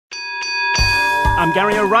I'm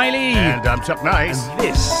Gary O'Reilly. And I'm Chuck Nice. And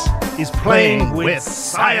this is Playing with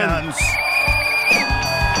Science.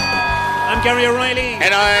 I'm Gary O'Reilly.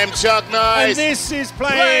 And I'm Chuck Nice. And this is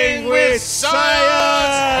Playing with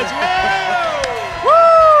Science.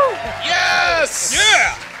 Woo! Yes!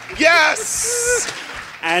 Yeah! Yes!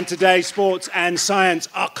 And today, sports and science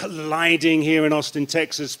are colliding here in Austin,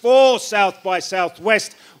 Texas for South by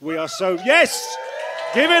Southwest. We are so, yes!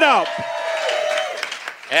 Give it up!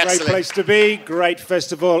 Excellent. Great place to be, great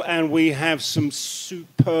festival, and we have some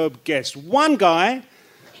superb guests. One guy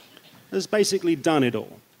has basically done it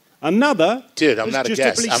all. Another, dude, I'm not a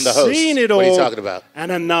guest. I'm the host. Seen it all, what are you talking about?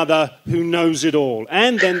 And another who knows it all.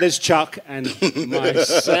 And then there's Chuck and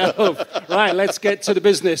myself. Right, let's get to the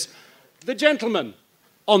business. The gentleman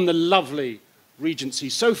on the lovely Regency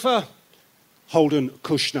sofa, Holden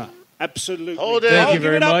Kushner. Absolutely. Holden. Thank you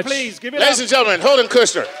very much. Please, give it Ladies up. and gentlemen, Holden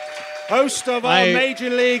Kushner. Host of our Major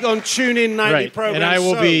League on TuneIn 90 program. And I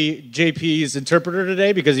will be JP's interpreter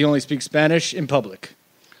today because he only speaks Spanish in public.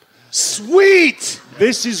 Sweet!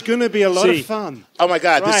 This is going to be a lot of fun. Oh, my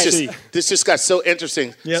God. Right. This just got so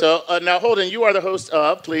interesting. Yep. So, now, Holden, you are the host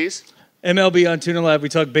of, please. MLB on Tuna Live, we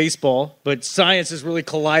talk baseball, but science is really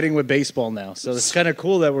colliding with baseball now. So it's kind of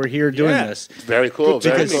cool that we're here doing this. Very cool.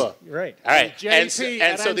 Very cool. Right. All right. JP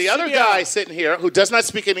And so the other guy sitting here who does not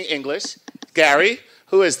speak any English, Gary,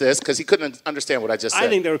 who is this? Because he couldn't understand what I just said. I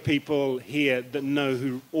think there are people here that know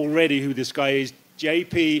who this guy is.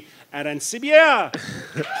 JP Arancibia.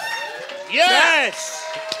 Yes.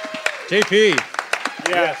 JP.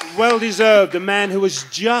 Yeah, well deserved. A man who has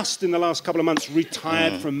just in the last couple of months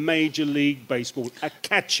retired from Major League Baseball. A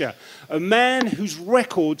catcher. A man whose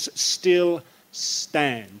records still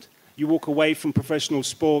stand. You walk away from professional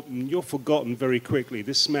sport and you're forgotten very quickly.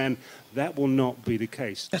 This man, that will not be the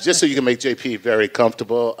case. Just so you can make JP very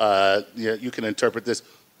comfortable, you can interpret this.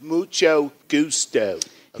 Mucho gusto. Okay?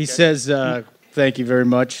 He says, thank you very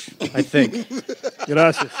much, I think.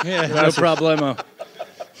 Gracias. Yeah, no problemo.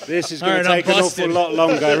 This is going to take an awful lot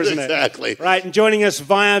longer, isn't it? Exactly. Right, and joining us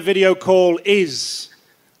via video call is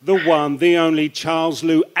the one, the only Charles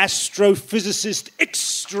Liu, astrophysicist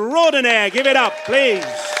extraordinaire. Give it up, please.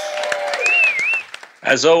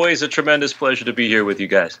 As always, a tremendous pleasure to be here with you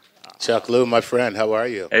guys. Chuck Liu, my friend, how are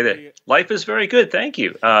you? Hey there. Life is very good, thank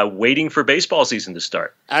you. Waiting for baseball season to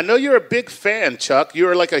start. I know you're a big fan, Chuck.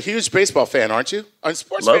 You're like a huge baseball fan, aren't you?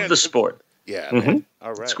 Love the sport. Yeah, Mm-hmm. man.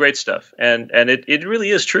 All right. It's great stuff. And it really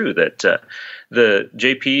is true that the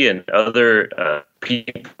JP and other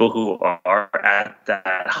people who are at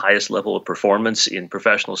that highest level of performance in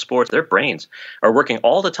professional sports, their brains are working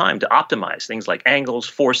all the time to optimize things like angles,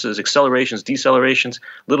 forces, accelerations, decelerations, a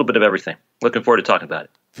little bit of everything. Looking forward to talking about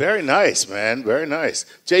it. Very nice, man. Very nice.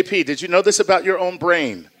 JP, did you know this about your own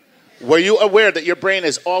brain? Were you aware that your brain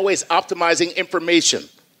is always optimizing information?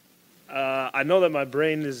 I know that my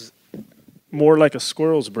brain is more like a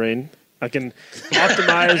squirrel's brain. I can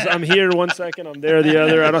optimize. I'm here 1 second, I'm there the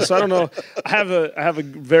other. So I don't know. I have a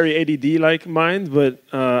very ADD-like mind, but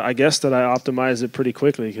I guess that I optimize it pretty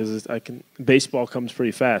quickly because baseball comes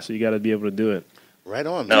pretty fast, so you got to be able to do it. Right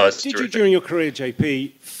on. No, it's Did terrific. you, during your career,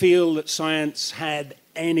 JP, feel that science had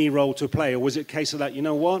any role to play, or was it a case of that, you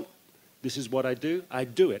know what, this is what I do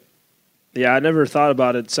it? Yeah, I never thought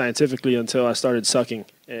about it scientifically until I started sucking,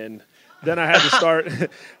 and then I had to start.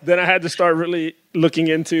 Then I had to start really looking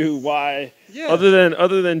into why,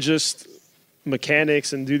 other than just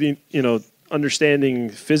mechanics and understanding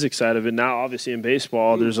physics side of it. Now, obviously, in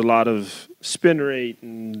baseball, there's a lot of spin rate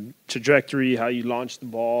and trajectory, how you launch the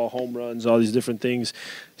ball, home runs, all these different things.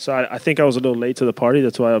 So I think I was a little late to the party.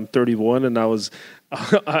 That's why I'm 31, and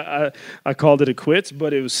I called it a quits.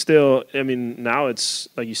 But it was still, now it's,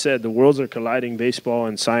 like you said, the worlds are colliding, baseball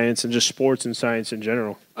and science and just sports and science in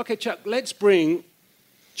general. Okay, Chuck, let's bring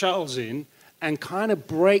Charles in and kind of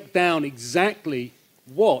break down exactly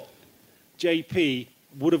what JP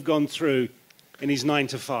would have gone through in his 9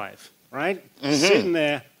 to 5, right? Mm-hmm. Sitting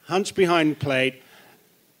there, hunched behind plate.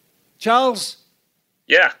 Charles?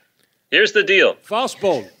 Yeah, here's the deal.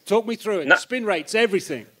 Fastball, talk me through it. Spin rates,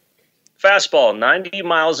 everything. Fastball, 90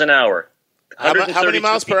 miles an hour. How many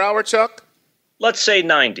miles per hour, Chuck? Let's say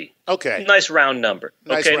 90. Okay. Nice round number.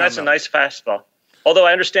 Nice okay, round that's number. a nice fastball. Although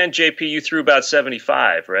I understand, JP, you threw about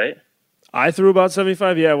 75, right? I threw about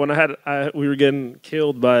 75. Yeah, when we were getting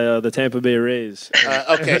killed by the Tampa Bay Rays.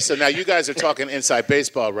 Okay, so now you guys are talking inside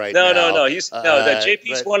baseball right now. No.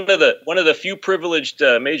 JP's one of the few privileged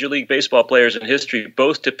Major League Baseball players in history,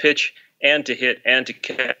 both to pitch and to hit and to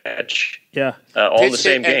catch. Yeah, all in the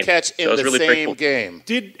same game. And catch in the same game.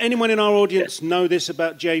 Did anyone in our audience know this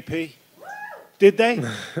about JP? Did they?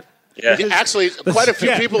 Yeah. Actually, quite a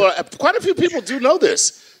few people do know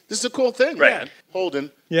this. This is a cool thing, Right. man.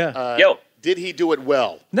 Holden. Yeah. Yo. Did he do it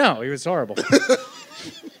well? No, he was horrible.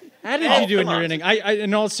 How did you do in your inning? I,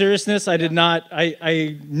 in all seriousness, I did not.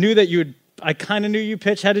 I knew that you would. I kind of knew you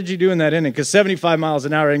pitch. How did you do in that inning? Because 75 miles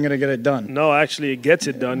an hour ain't gonna get it done. No, actually, it gets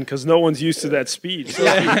it done because no one's used to that speed. So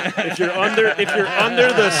if you're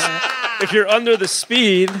under the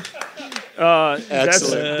speed,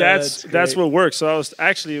 that's what works. So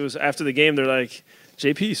it was after the game. They're like,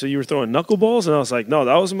 JP, so you were throwing knuckleballs, and I was like, no,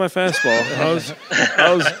 that wasn't my fastball.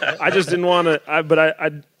 I just didn't want to. But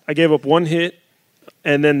I gave up one hit,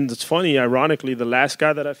 and then it's funny. Ironically, the last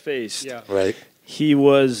guy that I faced, Right. he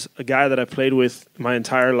was a guy that I played with my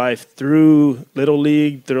entire life through Little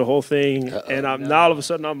League, through the whole thing. And now all of a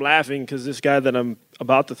sudden I'm laughing because this guy that I'm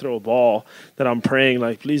about to throw a ball that I'm praying,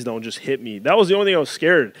 like, please don't just hit me. That was the only thing I was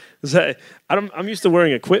scared. Is that I'm used to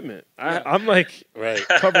wearing equipment. I'm like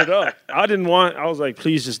covered up. I was like,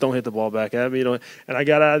 please just don't hit the ball back at me. You know? And I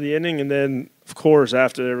got out of the inning, and then, of course,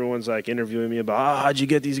 after everyone's like interviewing me about, how'd you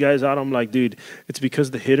get these guys out? I'm like, dude, it's because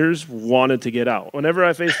the hitters wanted to get out. Whenever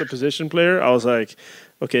I faced a position player, I was like,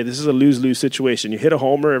 okay, this is a lose-lose situation. You hit a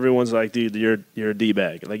homer, everyone's like, dude, you're a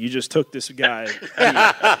D-bag. Like, you just took this guy.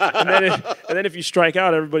 and then if you strike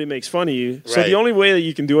out, everybody makes fun of you. So the only way that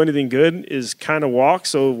you can do anything good is kind of walk.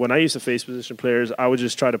 So when I used to face position players, I would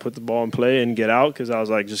just try to put the ball in play and get out because I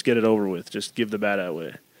was like, just get it over with. Just give the bat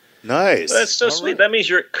away. Nice. That's so sweet. Right. That means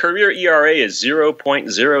your career ERA is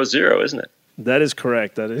 0.00, isn't it? That is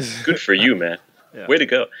correct. That is. Good for you, man. Yeah. Way to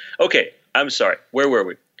go. Okay, I'm sorry. Where were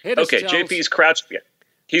we? Okay, JP's crouched. Yeah.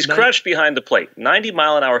 He's crouched behind the plate,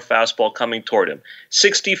 90-mile-an-hour fastball coming toward him,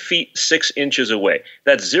 60 feet 6 inches away.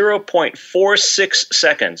 That's 0.46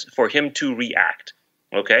 seconds for him to react.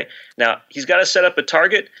 Okay? Now, he's got to set up a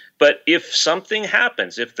target, but if something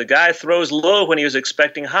happens, if the guy throws low when he was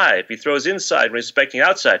expecting high, if he throws inside when he's expecting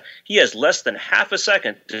outside, he has less than half a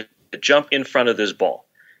second to jump in front of this ball.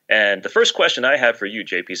 And the first question I have for you,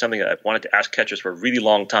 JP, something that I've wanted to ask catchers for a really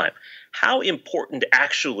long time. How important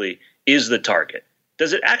actually is the target?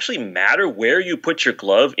 Does it actually matter where you put your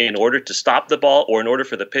glove in order to stop the ball or in order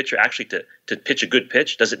for the pitcher actually to pitch a good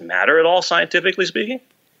pitch? Does it matter at all, scientifically speaking?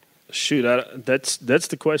 Shoot, that's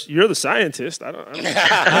the question. You're the scientist. I don't.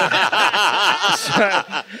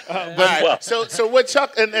 So what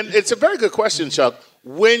Chuck, and it's a very good question, Chuck.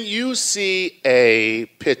 When you see a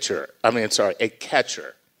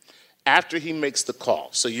catcher, after he makes the call,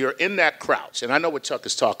 so you're in that crouch, and I know what Chuck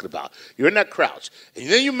is talking about. You're in that crouch, and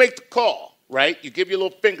then you make the call. Right? You give your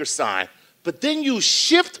little finger sign, but then you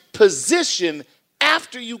shift position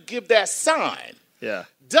after you give that sign. Yeah.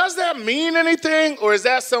 Does that mean anything, or is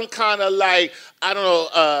that some kind of like, I don't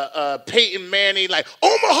know, Peyton Manning, like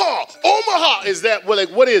Omaha? Is that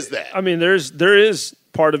what is that? I mean, there is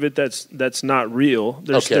part of it that's not real.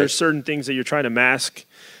 There's certain things that you're trying to mask.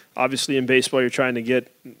 Obviously, in baseball, you're trying to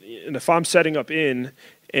get. And if I'm setting up in,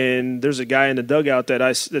 and there's a guy in the dugout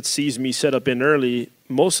that sees me set up in early,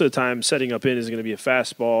 most of the time setting up in is going to be a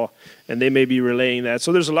fastball, and they may be relaying that.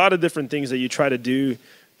 So there's a lot of different things that you try to do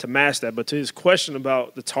to mask that. But to his question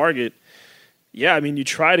about the target, yeah, I mean, you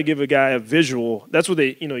try to give a guy a visual. That's what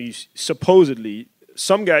you supposedly,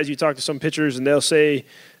 some guys, you talk to some pitchers, and they'll say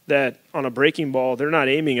that on a breaking ball, they're not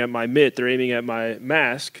aiming at my mitt, they're aiming at my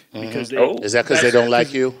mask. Because is that because they don't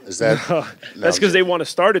like you? Is that that's because they want to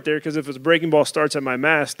start it there, because if it's breaking ball starts at my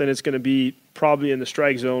mask, then it's going to be probably in the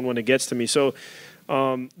strike zone when it gets to me. So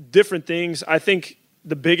different things. I think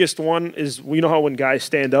the biggest one is, how when guys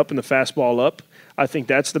stand up and the fastball up, I think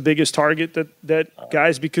that's the biggest target that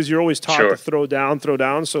guys, because you're always taught to throw down. So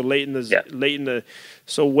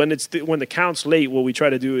so when the count's late, what we try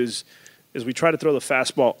to do is we try to throw the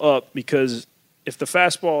fastball up, because if the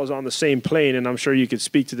fastball is on the same plane, and I'm sure you could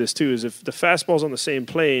speak to this too, is if the fastball's on the same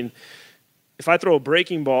plane, if I throw a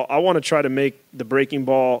breaking ball, I want to try to make the breaking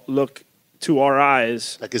ball look to our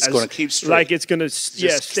eyes like it's going to keep straight, like it's going to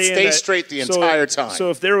stay straight the entire time. So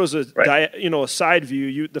if there was a side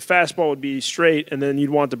view, the fastball would be straight, and then you'd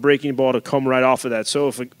want the breaking ball to come right off of that.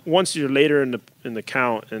 So once you're later in the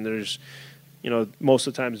count, and there's most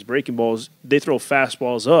of the times breaking balls, they throw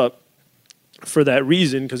fastballs up for that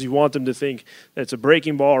reason, because you want them to think that it's a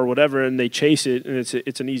breaking ball or whatever, and they chase it, and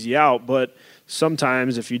it's an easy out. But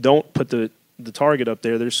sometimes if you don't put the target up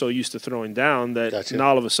there, they're so used to throwing down that now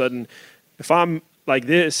all of a sudden, if I'm like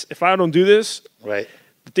this, if I don't do this, right,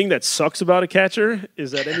 the thing that sucks about a catcher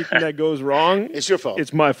is that anything that goes wrong, it's your fault.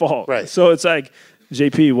 It's my fault. Right. So it's like,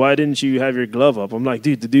 JP, why didn't you have your glove up? I'm like,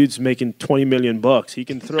 dude, the dude's making $20 million. He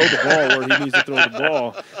can throw the ball where he needs to throw the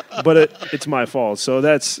ball, but it's my fault. So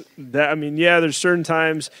that's that. I mean, yeah, there's certain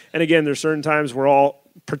times, and again, there's certain times we're all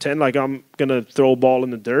pretend like I'm gonna throw a ball in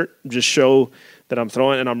the dirt, just show that I'm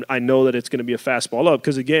throwing, and I know that it's gonna be a fastball up.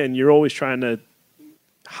 Because again, you're always trying to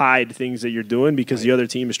hide things that you're doing because the other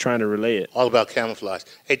team is trying to relay it. All about camouflage.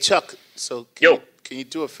 Hey, Chuck, so can you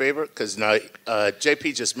do a favor? Because now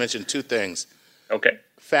JP just mentioned two things. Okay.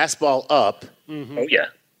 Fastball up, Oh, yeah.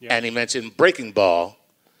 and he mentioned breaking ball.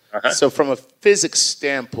 So from a physics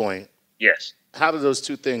standpoint, Yes. how do those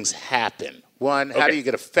two things happen? One, how Okay. do you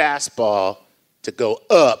get a fastball to go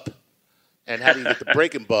up? And how do you get the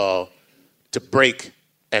breaking ball to break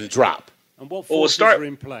and drop? And what Well, we'll forces start- are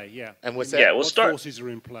in play? Yeah. And what's that? Yeah, we'll What start. forces are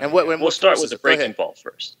in play? And what, We'll start with the Go ahead. breaking ball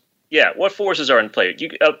first. Yeah, what forces are in play?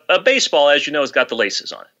 A baseball, as you know, has got the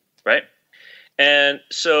laces on it, right? And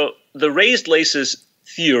so the raised laces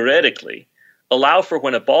theoretically allow for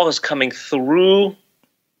when a ball is coming through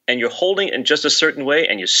and you're holding it in just a certain way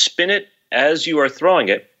and you spin it as you are throwing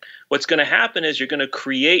it, what's going to happen is you're going to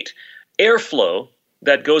create airflow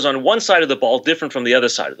that goes on one side of the ball different from the other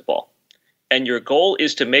side of the ball. And your goal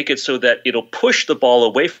is to make it so that it'll push the ball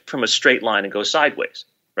away from a straight line and go sideways,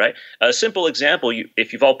 right? A simple example,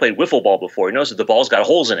 if you've all played wiffle ball before, you notice that the ball's got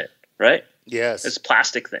holes in it, right? Yes. It's a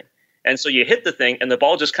plastic thing. And so you hit the thing, and the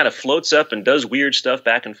ball just kind of floats up and does weird stuff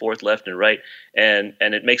back and forth, left and right, and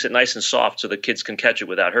it makes it nice and soft so the kids can catch it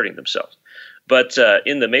without hurting themselves. But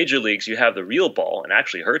in the major leagues, you have the real ball, and it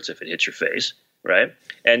actually hurts if it hits your face, right?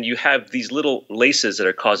 And you have these little laces that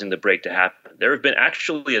are causing the break to happen. There have been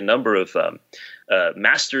actually a number of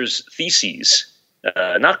master's theses,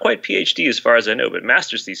 not quite PhD as far as I know, but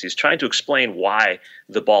master's theses trying to explain why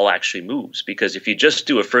the ball actually moves. Because if you just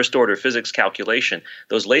do a first-order physics calculation,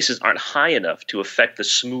 those laces aren't high enough to affect the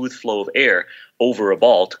smooth flow of air over a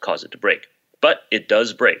ball to cause it to break. But it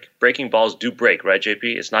does break. Breaking balls do break, right, JP?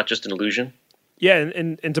 It's not just an illusion. Yeah,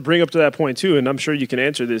 and to bring up to that point too, and I'm sure you can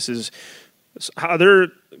answer this, is how there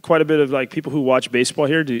quite a bit of like people who watch baseball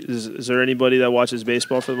here. Is there anybody that watches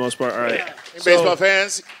baseball for the most part? All right, Baseball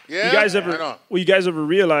fans? Yeah. You guys ever? Right on. Well, you guys ever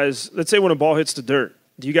realize? Let's say when a ball hits the dirt,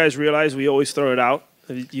 do you guys realize we always throw it out?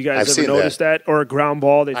 Have you guys I've ever seen noticed that? Or a ground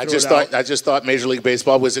ball, they throw I just thought Major League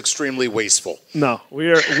Baseball was extremely wasteful. No,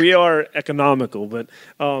 we are economical, but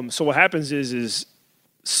so what happens is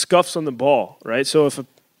scuffs on the ball, right? So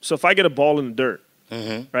if I get a ball in the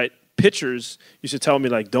dirt, right? Pitchers used to tell me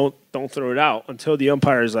like don't throw it out until the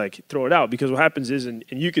umpires like throw it out, because what happens is, and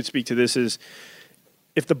you could speak to this, is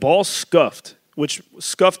if the ball's scuffed, which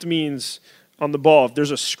scuffed means on the ball if there's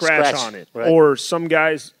a scratch on it, right. or some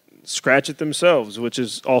guys scratch it themselves, which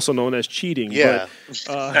is also known as cheating. Yeah.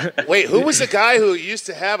 But, Wait, who was the guy who used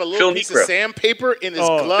to have a little Phil piece Niekro. of sandpaper in his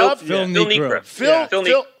glove? Phil Phil Niekro. Niekro. Phil, Phil Phil,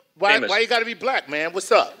 Niekro. why Famous. you got to be black, man?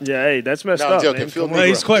 What's up? yeah, hey, that's messed No, I'm up. joking. Man. Phil Come Niekro. on.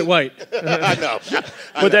 He's quite white. I know.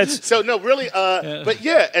 But that's So no, really. But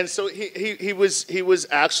yeah, and so he was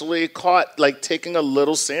actually caught like taking a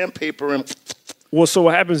little sandpaper and. well. So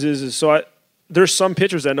what happens is there's some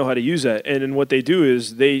pitchers that know how to use that, and then what they do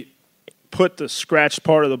is they put the scratched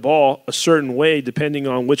part of the ball a certain way depending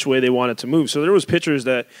on which way they want it to move. So there was pitchers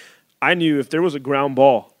that I knew if there was a ground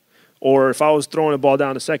ball, or if I was throwing a ball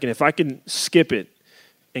down to second, if I can skip it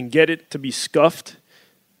and get it to be scuffed,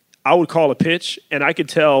 I would call a pitch, and I could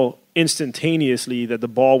tell instantaneously that the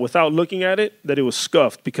ball, without looking at it, that it was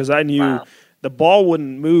scuffed, because I knew the ball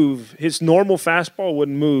wouldn't move. His normal fastball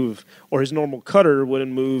wouldn't move, or his normal cutter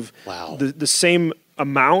wouldn't move the same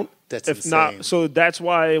amount. That's if insane. not, so that's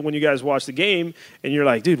why when you guys watch the game and you're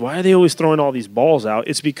like, dude, why are they always throwing all these balls out?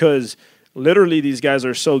 It's because literally these guys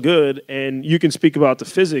are so good, and you can speak about the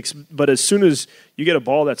physics, but as soon as you get a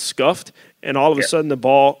ball that's scuffed and all of a sudden the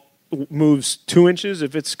ball moves 2 inches,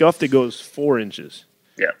 if it's scuffed, it goes 4 inches.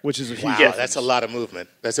 Yeah. Which is a huge Wow, difference. that's a lot of movement.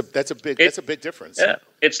 That's a big difference. Yeah,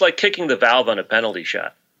 it's like kicking the valve on a penalty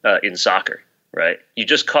shot in soccer, right? You're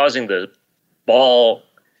just causing the ball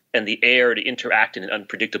and the air to interact in an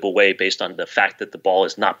unpredictable way based on the fact that the ball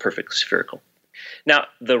is not perfectly spherical. Now,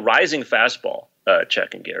 the rising fastball,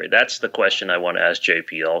 Chuck and Gary, that's the question I want to ask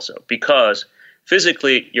JP also, because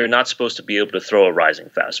physically you're not supposed to be able to throw a rising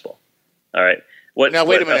fastball. All right. Now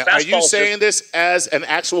wait a minute. Are you saying this as an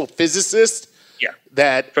actual physicist? Yeah.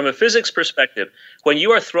 That From a physics perspective, when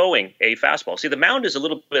you are throwing a fastball, see, the mound is a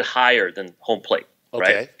little bit higher than home plate,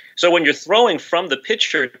 Okay. right? So when you're throwing from the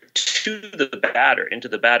pitcher to the batter, into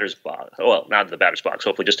the batter's box, well, not in the batter's box,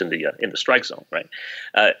 hopefully just in the strike zone, right?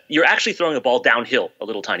 You're actually throwing the ball downhill a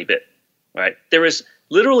little tiny bit, right? There is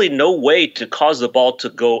literally no way to cause the ball to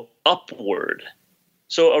go upward.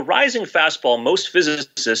 So a rising fastball, most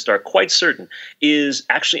physicists are quite certain, is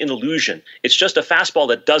actually an illusion. It's just a fastball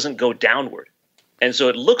that doesn't go downward. And so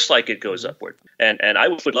it looks like it goes upward. And I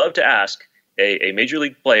would love to ask a major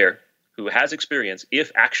league player who has experience,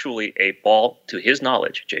 if actually a ball, to his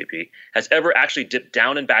knowledge, JP, has ever actually dipped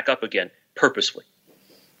down and back up again purposefully?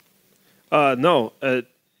 No.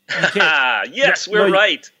 Yes, we're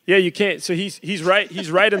right. Yeah, you can't. So he's right.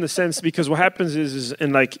 He's right in the sense because what happens is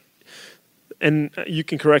and you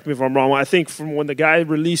can correct me if I'm wrong. I think from when the guy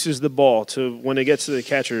releases the ball to when it gets to the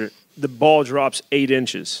catcher, the ball drops 8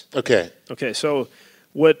 inches. Okay. Okay, so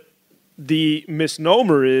what the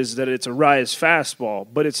misnomer is that it's a rise fastball,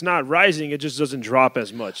 but it's not rising. It just doesn't drop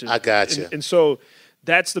as much. I got you. And so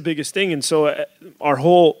that's the biggest thing. And so our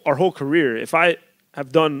whole career, if I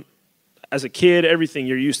have done as a kid, everything,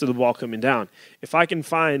 you're used to the ball coming down. If I can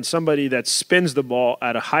find somebody that spins the ball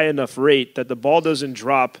at a high enough rate that the ball doesn't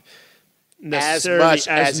drop as much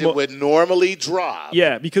as it would normally drop.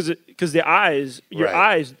 Yeah, because the eyes,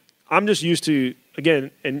 eyes, I'm just used to,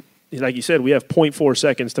 again, and like you said, we have 0.4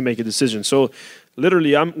 seconds to make a decision. So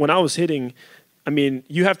literally, when I was hitting, I mean,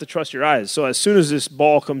 you have to trust your eyes. So as soon as this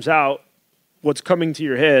ball comes out, what's coming to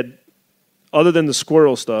your head, other than the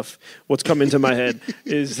squirrel stuff, what's come into my head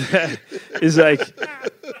is like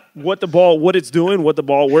what it's doing, where the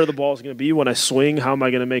ball is going to be when I swing. How am I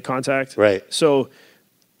going to make contact? Right. So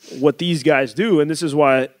what these guys do, and this is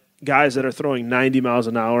why guys that are throwing 90 miles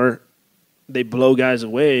an hour, they blow guys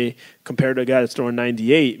away compared to a guy that's throwing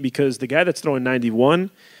 98, because the guy that's throwing 91,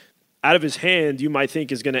 out of his hand, you might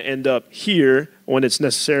think is going to end up here when it's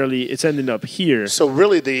ending up here. So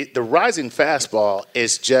really the rising fastball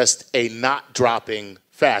is just a not dropping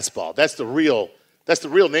fastball. That's the real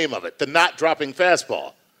name of it, the not dropping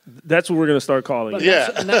fastball. That's what we're going to start calling it. Yeah.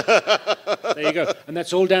 There you go. And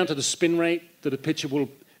that's all down to the spin rate that a pitcher will...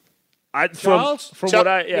 Charles,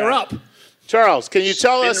 you're up. Charles, can you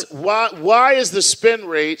tell us why is the spin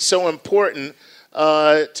rate so important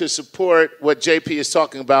to support what JP is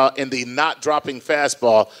talking about in the not dropping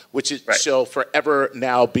fastball, which it shall forever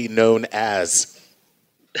now be known as?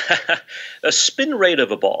 The spin rate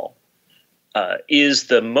of a ball is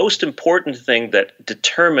the most important thing that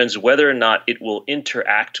determines whether or not it will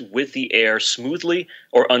interact with the air smoothly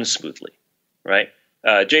or unsmoothly, right?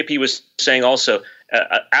 JP was saying also,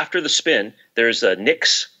 after the spin, there's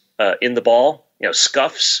nicks in the ball,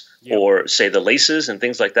 scuffs, or say the laces and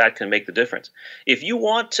things like that can make the difference. If you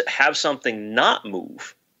want to have something not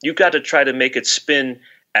move, you've got to try to make it spin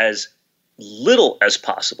as little as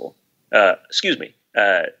possible.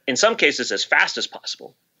 In some cases, as fast as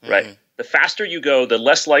possible, right? Mm-hmm. The faster you go, the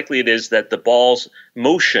less likely it is that the ball's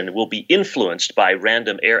motion will be influenced by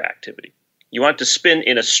random air activity. You want to spin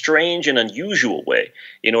in a strange and unusual way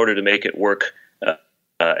in order to make it work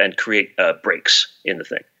and create breaks in the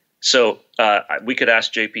thing. So we could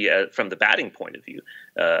ask JP from the batting point of view.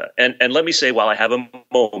 And let me say, while I have a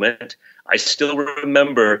moment, I still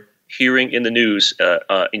remember hearing in the news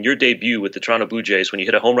in your debut with the Toronto Blue Jays when you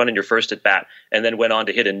hit a home run in your first at bat and then went on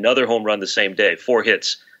to hit another home run the same day, 4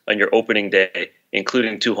 hits on your opening day,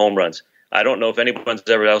 including 2 home runs. I don't know if anyone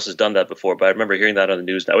else has done that before, but I remember hearing that on the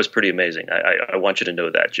news. That was pretty amazing. I want you to know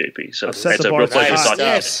that, JP. So it's a real pleasure to talk to you.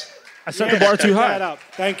 Yes. I set the bar too high.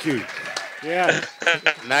 Thank you. Yeah.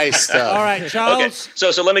 Nice stuff. All right, Charles. Okay.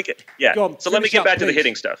 So let me get back to the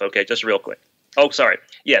hitting stuff. Okay, just real quick. Oh, sorry.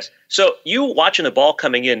 Yes. So you watching a ball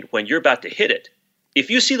coming in when you're about to hit it. If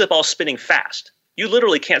you see the ball spinning fast, you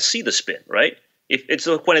literally can't see the spin, right?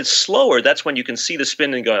 When it's slower, that's when you can see the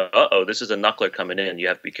spin and go, this is a knuckler coming in. You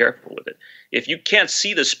have to be careful with it. If you can't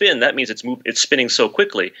see the spin, that means it's spinning so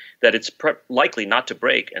quickly that it's likely not to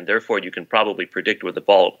break, and therefore you can probably predict where the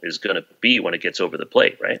ball is going to be when it gets over the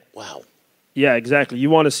plate, right? Wow. Yeah, exactly. You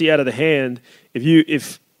want to see out of the hand. If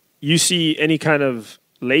you see any kind of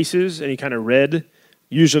laces, any kind of red,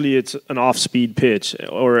 usually it's an off-speed pitch,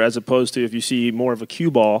 or as opposed to if you see more of a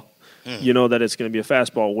cue ball, you know that it's going to be a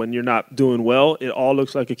fastball. When you're not doing well, it all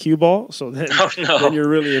looks like a cue ball. So then, then you're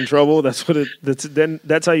really in trouble. That's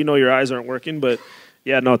how you know your eyes aren't working. But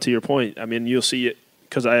yeah, no, to your point. I mean, you'll see it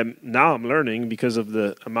because I'm learning because of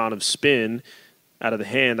the amount of spin out of the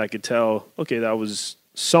hand. I could tell, okay, that was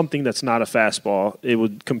something that's not a fastball. It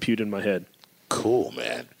would compute in my head. Cool,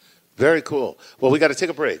 man. Very cool. Well, we got to take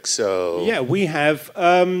a break. So yeah, we have.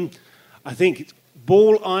 I think.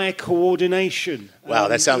 Ball-eye coordination. Wow,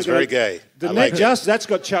 that sounds very gay. That's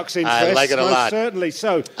got Chuck's interest. I like it a lot. Certainly.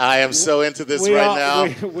 So I am so into this now.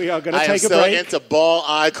 We are going to take a break. I am so into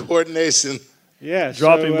ball-eye coordination. Yeah,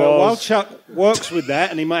 dropping balls. While Chuck works with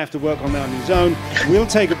that, and he might have to work on that on his own, we'll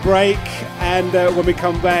take a break, and when we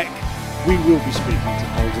come back, we will be speaking to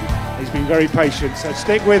Holden. He's been very patient, so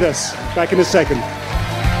stick with us. Back in a second.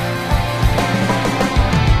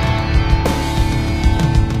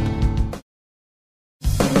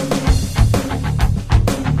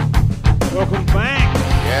 Welcome back.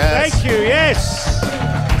 Yes. Thank you.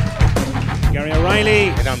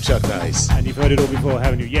 Chuck Nice. And you've heard it all before,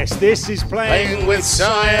 haven't you? Yes, this is Playing with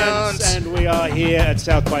Science. And we are here at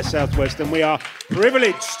South by Southwest, and we are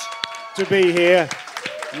privileged to be here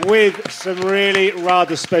with some really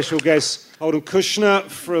rather special guests. Holden Kushner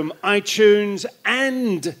from iTunes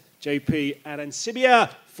and JP Arancibia,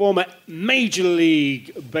 former Major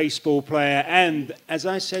League Baseball player, and, as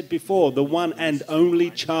I said before, the one and only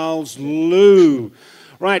Charles Lou.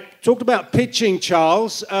 Right, talked about pitching,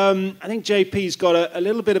 Charles. I think JP's got a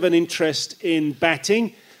little bit of an interest in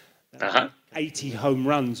batting. 80 home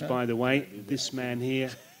runs, by the way. This man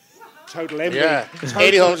here, total envy. Yeah, total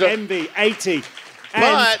 80 home runs. envy, 80.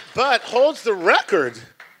 But holds the record.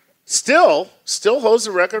 Still holds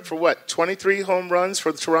the record for what? 23 home runs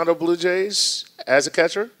for the Toronto Blue Jays as a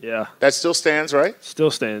catcher? Yeah. That still stands, right?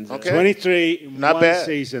 Still stands. Okay. 23 in Not one bad.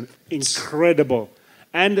 season. Incredible.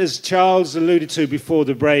 And as Charles alluded to before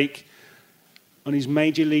the break, on his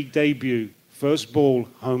Major League debut, first ball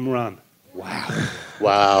home run.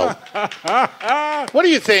 Wow. What do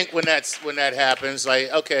you think when that happens?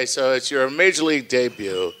 Like, okay, so it's your Major League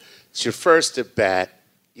debut. It's your first at bat.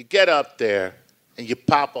 You get up there and you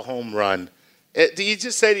pop a home run. Do you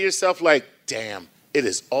just say to yourself, like, damn, it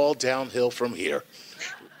is all downhill from here?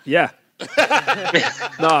 Yeah.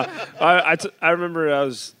 No, I remember I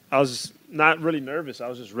was not really nervous. I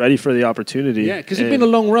was just ready for the opportunity. Yeah, because it's been a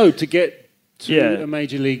long road to get to Yeah. a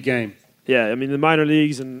Major League game. Yeah, I mean the minor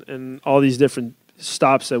leagues and all these different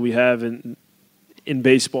stops that we have in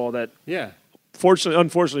baseball that Yeah.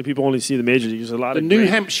 unfortunately people only see the major leagues. There's a lot The of New great-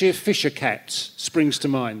 Hampshire Fisher Cats springs to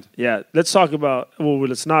mind. Yeah, let's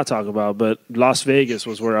not talk about, but Las Vegas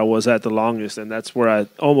was where I was at the longest, and that's where I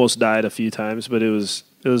almost died a few times, but it was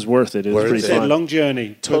worth it. It was Worth pretty it. It's a fun. long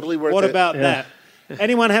journey. Totally But worth what it. about Yeah. that?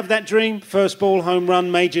 Anyone have that dream? First ball, home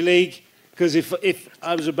run, Major League? Because if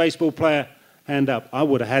I was a baseball player, hand up, I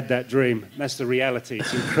would have had that dream. That's the reality.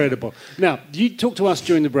 It's incredible. Now, you talked to us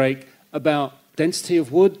during the break about density of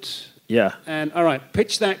wood. Yeah. And, all right,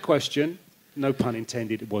 pitch that question. No pun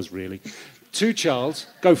intended, it was really. To Charles.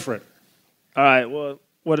 Go for it. All right. Well,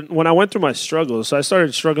 when I went through my struggles, so I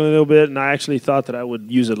started struggling a little bit, and I actually thought that I would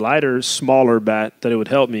use a lighter, smaller bat, that it would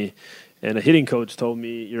help me. And a hitting coach told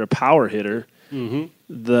me, you're a power hitter. Mm-hmm.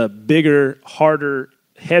 The bigger, harder,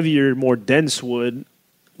 heavier, more dense wood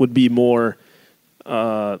would be more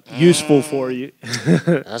useful for you.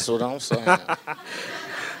 That's what I'm saying.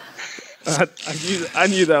 I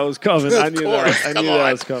knew that was coming. I Of knew course, that come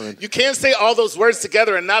was on. coming. You can't say all those words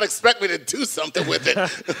together and not expect me to do something with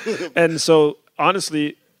it. And so,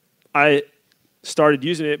 honestly, I started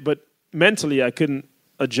using it, but mentally I couldn't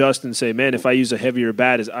adjust and say, man, if I use a heavier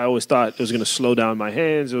bat, I always thought it was going to slow down my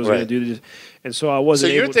hands. It was going Right. to do this. And so I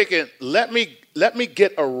wasn't So you're able thinking, let me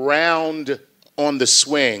get around on the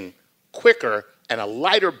swing quicker, and a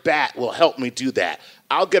lighter bat will help me do that.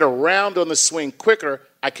 I'll get around on the swing quicker.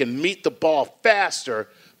 I can meet the ball faster.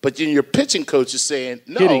 But then your pitching coach is saying,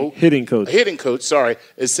 no. Hitting coach. Hitting coach, sorry,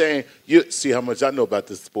 is saying, you see how much I know about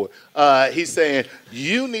this sport. He's saying,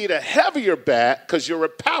 you need a heavier bat because you're a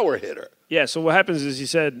power hitter. Yeah, so what happens is he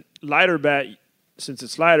said lighter bat, since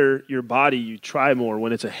it's lighter, your body, you try more.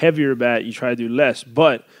 When it's a heavier bat, you try to do less.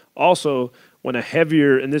 But also, when a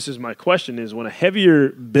heavier, and this is my question, is when a heavier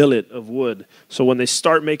billet of wood, so when they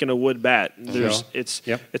start making a wood bat, it's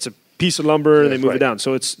a piece of lumber and they move it down.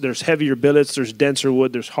 So there's heavier billets, there's denser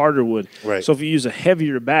wood, there's harder wood. Right. So if you use a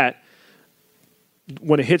heavier bat,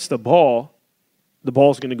 when it hits the ball's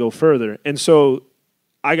going to go further. And so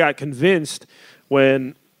I got convinced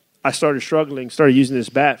when I started using this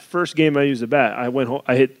bat. First game I used the bat,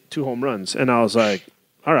 I hit 2 home runs, and I was like,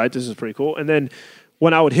 all right, this is pretty cool. And then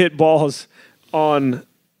when I would hit balls on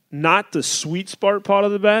not the sweet spot part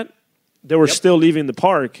of the bat, they were still leaving the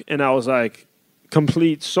park, and I was like,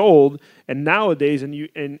 complete sold. And nowadays,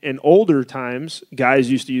 in older times,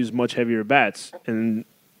 guys used to use much heavier bats, and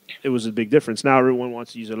it was a big difference. Now everyone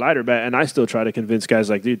wants to use a lighter bat, and I still try to convince guys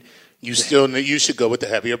like, dude, You should go with the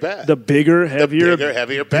heavier bat. the bigger, heavier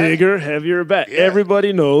bat. Yeah.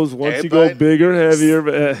 Everybody knows once you go Everybody- bigger, heavier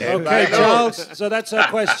bat. Okay, knows. Charles. So that's our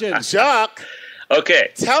question. Chuck,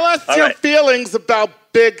 Okay. tell us All your right. feelings about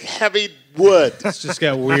big, heavy wood. It's just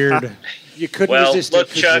got weird. You couldn't Well, resist look,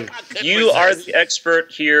 it, could Chuck, you? couldn't you are resist. the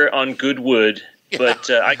expert here on good wood, but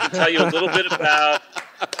I can tell you a little bit about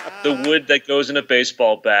the wood that goes in a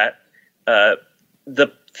baseball bat.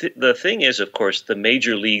 The thing is, of course, the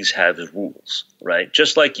major leagues have rules, right?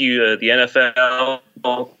 Just like the NFL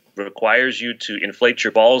requires you to inflate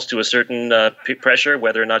your balls to a certain pressure,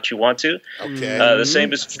 whether or not you want to. Okay. The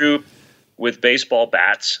same is true with baseball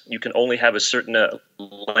bats. You can only have a certain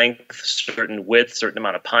length, certain width, certain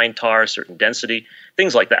amount of pine tar, certain density,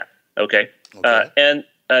 things like that. Okay. And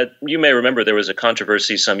you may remember there was a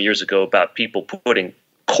controversy some years ago about people putting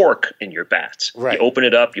cork in your bats. Right. You open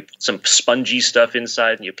it up, you put some spongy stuff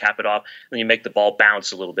inside, and you cap it off, and you make the ball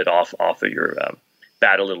bounce a little bit off of your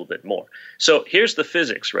bat a little bit more. So here's the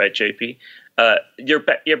physics, right, JP?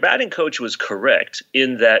 Your batting coach was correct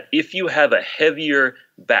in that if you have a heavier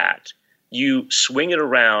bat, you swing it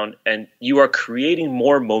around and you are creating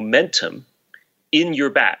more momentum in your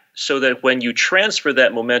bat so that when you transfer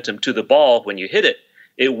that momentum to the ball, when you hit it,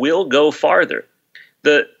 it will go farther.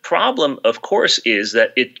 The problem, of course, is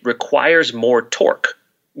that it requires more torque.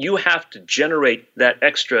 You have to generate that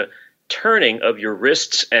extra turning of your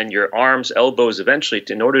wrists and your arms, elbows eventually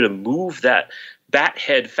in order to move that bat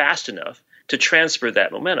head fast enough to transfer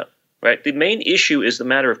that momentum, right? The main issue is the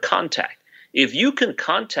matter of contact. If you can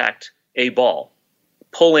contact a ball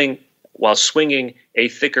pulling while swinging a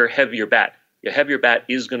thicker, heavier bat, your heavier bat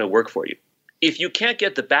is going to work for you. If you can't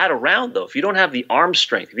get the bat around, though, if you don't have the arm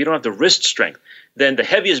strength, if you don't have the wrist strength, then the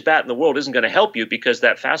heaviest bat in the world isn't going to help you because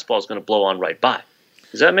that fastball is going to blow on right by.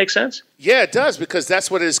 Does that make sense? Yeah, it does, because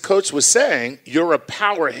that's what his coach was saying. You're a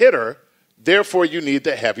power hitter, therefore you need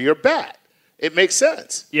the heavier bat. It makes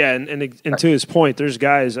sense. Yeah, and to his point, there's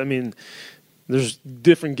guys, I mean, there's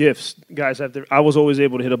different gifts. Guys have I was always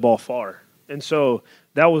able to hit a ball far. And so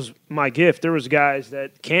that was my gift. There was guys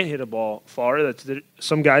that can't hit a ball far.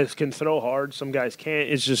 Some guys can throw hard, some guys can't.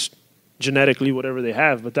 It's just genetically whatever they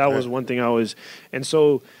have. But that was one thing I always – and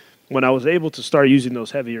so when I was able to start using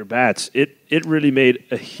those heavier bats, it really made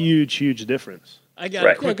a huge, huge difference. I got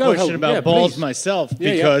a quick question about balls myself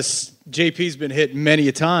because JP's been hit many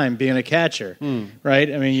a time being a catcher,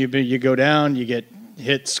 right? I mean, you go down, you get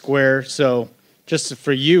hit square. So just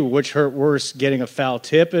for you, which hurt worse, getting a foul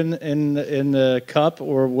tip in the cup,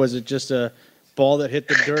 or was it just a ball that hit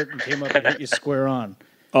the dirt and came up and hit you square on?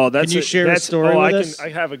 Oh, can you share a story with us? I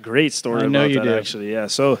have a great story I know about you that, do. actually. Yeah,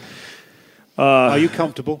 so are you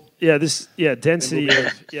comfortable? yeah, density.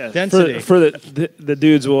 Density. For the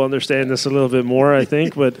dudes will understand this a little bit more, I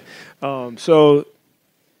think. But so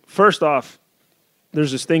first off,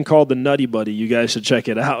 there's this thing called the Nutty Buddy. You guys should check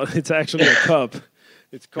it out. It's actually a cup.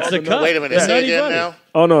 It's called a cup. Wait a minute. Say it again now.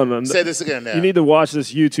 Oh no! Say this again now. You need to watch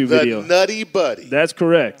this YouTube the video. Nutty Buddy. That's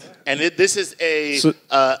correct. And this is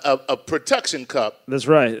a protection cup. That's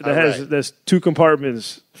right. There's two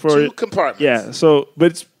compartments for Two compartments. Yeah. So,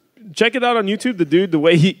 but check it out on YouTube. The dude, the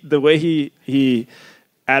way he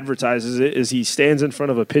advertises it is he stands in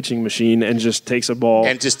front of a pitching machine and just takes a ball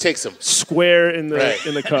And just takes them. square in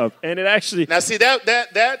the cup, and it actually Now, see,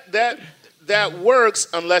 that works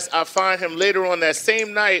unless I find him later on that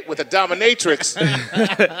same night with a dominatrix,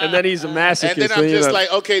 and then he's a masochist. and then I'm just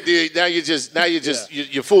like, okay, dude,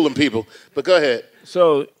 you're fooling people. But go ahead.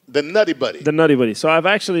 so The Nutty Buddy. the Nutty Buddy. So I've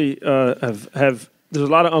actually have there's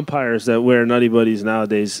a lot of umpires that wear Nutty Buddies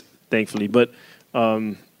nowadays, thankfully. But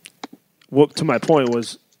what to my point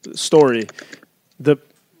was story. The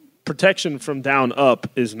protection from down up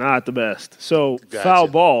is not the best. So Gotcha. foul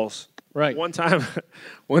balls. Right. One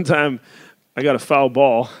time, I got a foul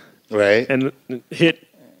ball right. and hit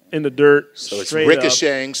in the dirt. So it's straight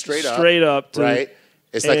ricocheting up, straight up. Straight up. Right.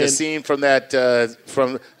 It's like a and- scene from that,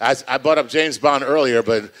 I brought up James Bond earlier,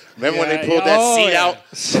 but remember when they pulled that seat out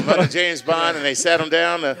from under James Bond and they sat him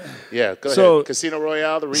down? Go ahead. Casino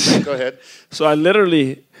Royale, the remake, go ahead. So I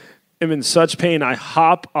literally am in such pain, I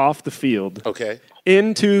hop off the field Okay.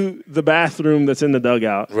 into the bathroom that's in the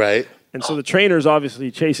dugout. Right. And so the trainer's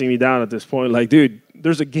obviously chasing me down at this point, like, dude,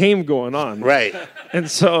 there's a game going on. Right.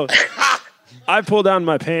 And so I pull down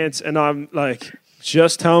my pants and I'm like,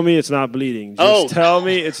 just tell me it's not bleeding. Just tell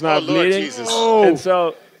me it's not Lord bleeding. Jesus. And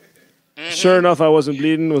so, sure enough, I wasn't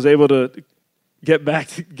bleeding. Was able to get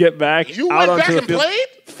back You out went onto back the and field, played?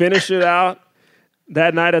 finish it out.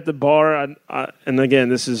 That night at the bar, and again,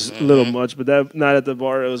 this is a little much, but that night at the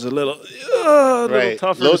bar, it was a little Right.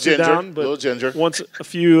 tougher Little to sit ginger, down. But little ginger. once a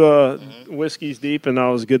few whiskeys deep, and I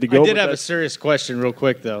was good to go. I did But have a that's- serious question real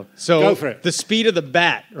quick, though. So Go for it. the speed of the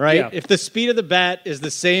bat, right? Yeah. If the speed of the bat is the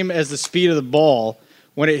same as the speed of the ball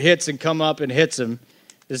when it hits and come up and hits him,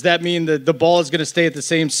 does that mean that the ball is going to stay at the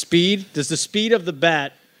same speed? Does the speed of the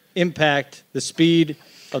bat impact the speed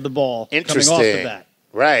of the ball coming Interesting. off the bat?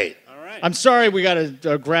 Right. I'm sorry we got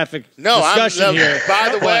a graphic discussion here. By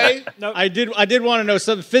the way, I did want to know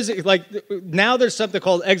something physical. Like now, there's something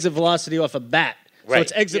called exit velocity off a bat. So Right.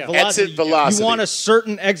 it's exit Yeah. velocity. Exit velocity. You want a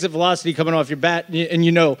certain exit velocity coming off your bat, and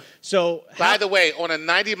you know. So by the way, on a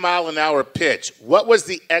 90-mile-an-hour pitch, what was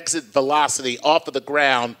the exit velocity off of the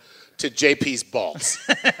ground to JP's balls?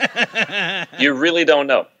 You really don't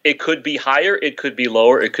know. It could be higher, it could be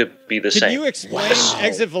lower, it could be the same. Can you explain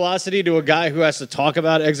exit velocity to a guy who has to talk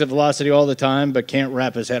about exit velocity all the time but can't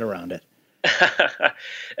wrap his head around it?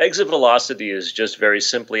 Exit velocity is just very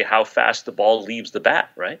simply how fast the ball leaves the bat,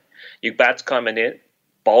 right? Your bat's coming in,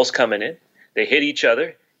 ball's coming in, they hit each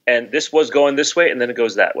other, and this was going this way, and then it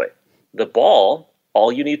goes that way. The ball,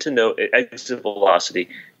 all you need to know, exit velocity,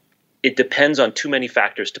 it depends on too many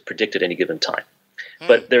factors to predict at any given time.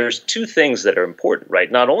 But there's two things that are important,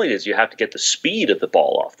 right? Not only is you have to get the speed of the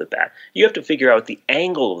ball off the bat, you have to figure out what the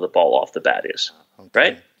angle of the ball off the bat is,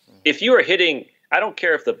 right? If you are hitting, I don't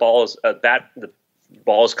care if the ball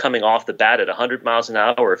is coming off the bat at 100 miles an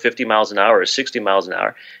hour or 50 miles an hour or 60 miles an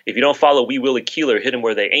hour. If you don't follow Wee Willie Keeler, hit them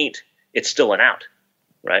where they ain't, it's still an out,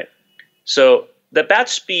 right? So the bat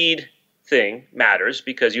speed thing matters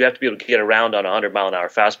because you have to be able to get around on a 100-mile-an-hour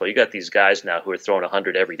fastball. You got these guys now who are throwing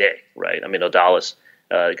 100 every day, right? I mean, Odalis,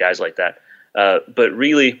 guys like that. But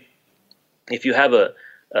really, if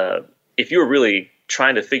you're really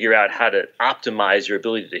trying to figure out how to optimize your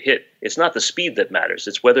ability to hit, it's not the speed that matters.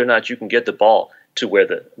 It's whether or not you can get the ball to where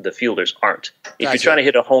the fielders aren't. If you're trying to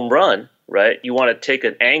hit a home run, right, you want to take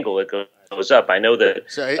an angle that goes up. I know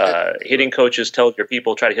that hitting coaches tell your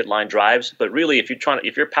people try to hit line drives, but really if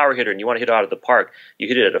you're a power hitter and you want to hit out of the park, you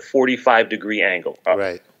hit it at a 45-degree angle up.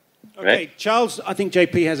 Right. Okay, Right? Charles, I think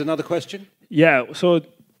JP has another question. Yeah. So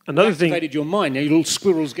another thing. Activated your mind. Now your little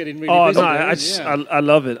squirrel's getting really Oh busy. no, there. I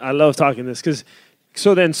love it. I love talking this because.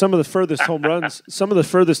 So then, some of the furthest home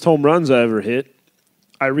runs I ever hit,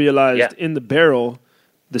 I realized in the barrel,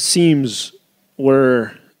 the seams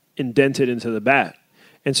were indented into the bat,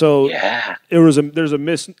 and so there's a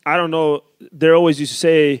miss. I don't know. They always used to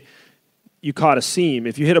say you caught a seam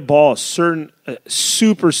if you hit a ball a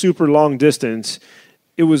super long distance.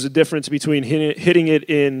 It was a difference between hitting it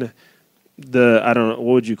in the, I don't know,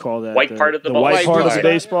 what would you call that? White part of the ball? white part of the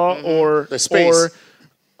baseball, or the space.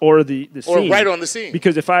 Or the Or seam. right on the seam.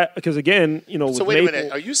 Because again, with So wait a Maple,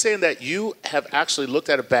 minute. Are you saying that you have actually looked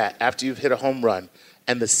at a bat after you've hit a home run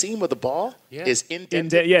and the seam of the ball is indented?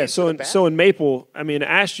 into the bat? So in Maple, I mean,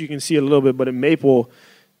 Ash you can see a little bit, but in Maple,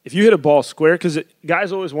 if you hit a ball square, because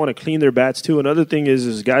guys always want to clean their bats too. Another thing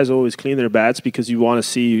is guys always clean their bats because you want to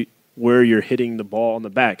see where you're hitting the ball on the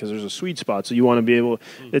bat because there's a sweet spot. So you want to be able.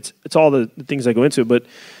 It's all the things that go into it. But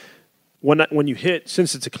when you hit,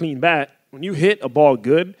 since it's a clean bat. When you hit a ball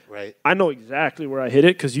good, right. I know exactly where I hit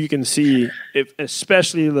it because you can see,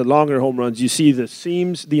 especially the longer home runs, you see the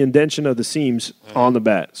seams, the indentation of the seams on the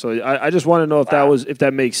bat. So I just want to know if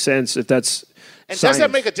that makes sense, if that's And science. does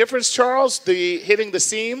that make a difference, Charles, the hitting the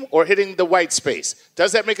seam or hitting the white space?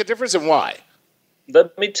 Does that make a difference and why?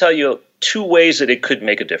 Let me tell you two ways that it could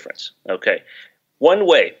make a difference, okay? One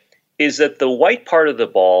way is that the white part of the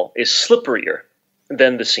ball is slipperier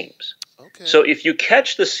than the seams. Okay. So if you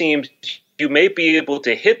catch the seams, you may be able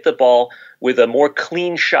to hit the ball with a more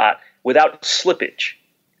clean shot without slippage.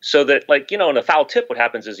 So that, in a foul tip, what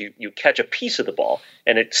happens is you catch a piece of the ball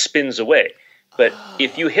and it spins away. But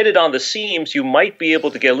if you hit it on the seams, you might be able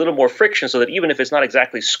to get a little more friction so that even if it's not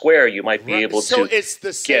exactly square, you might be able So to it's the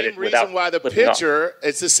get same it without reason why the flipping off. pitcher.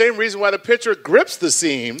 It's the same reason why the pitcher grips the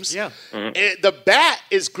seams. Yeah. The bat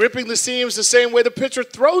is gripping the seams the same way the pitcher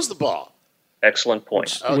throws the ball. Excellent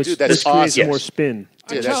point. Oh, which, dude, that's which creates awesome. more spin. And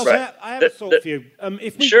Dude, Charles, that's right. I have a thought for you.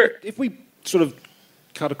 If we sort of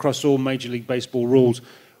cut across all Major League Baseball rules,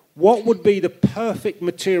 what would be the perfect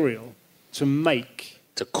material to make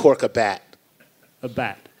To cork a bat. a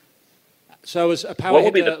bat? So as a power What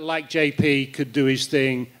would be hitter like JP could do his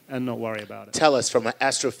thing and not worry about it. Tell us from an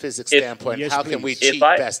astrophysics If- standpoint, Yes, how can we please. cheat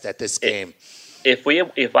best at this game?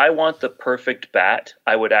 If I want the perfect bat,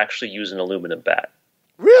 I would actually use an aluminum bat.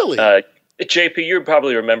 Really? JP, you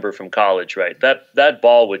probably remember from college, right? That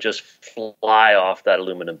ball would just fly off that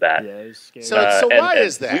aluminum bat. Yeah, it's scary. so and- why and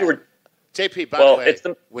is that? we were- JP, by Well, the way, it's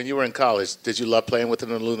the- when you were in college, did you love playing with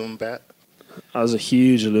an aluminum bat? I was a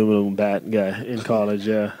huge aluminum bat guy in college.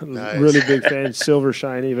 Yeah, Nice. really big fan. Silver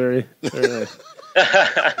shiny, very nice.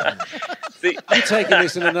 You're taking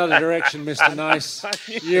this in another direction, Mr. Nice.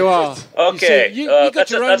 You are. Okay, You, see, you got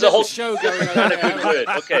that's your a- own that's a little whole- show going on. Not a good word.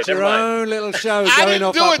 Okay, Your never mind. own little show I going didn't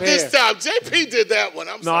off do up it this here. time. JP did that one.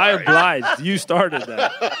 I'm No, I sorry. obliged. You started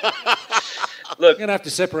that. Look, I'm going to have to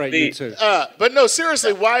separate you two. But no,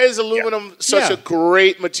 seriously, why is aluminum such Yeah. a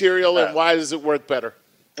great material and why does it work better?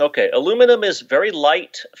 okay, aluminum is very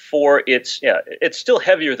light for it's still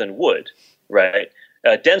heavier than wood, right?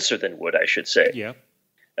 Denser than wood, I should say. Yeah.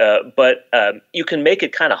 But you can make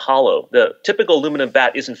it kind of hollow. The typical aluminum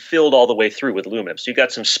bat isn't filled all the way through with aluminum, so you've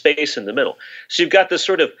got some space in the middle. So you've got this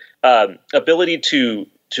sort of ability to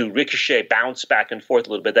ricochet, bounce back and forth a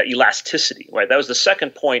little bit, that elasticity, right? That was the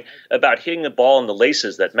second point about hitting the ball in the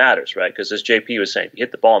laces that matters, right? Because as JP was saying, you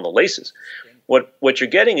hit the ball in the laces. What you're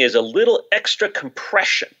getting is a little extra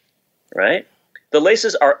compression, right? The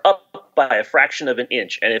laces are up by a fraction of an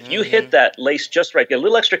inch. And if you hit that lace just right, get a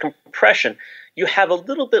little extra compression, you have a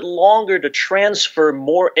little bit longer to transfer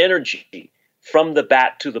more energy from the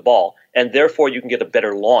bat to the ball, and therefore you can get a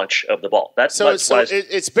better launch of the ball.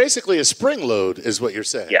 It's basically a spring load is what you're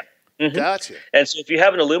saying. Yeah. Mm-hmm. Gotcha. And so if you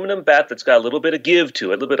have an aluminum bat that's got a little bit of give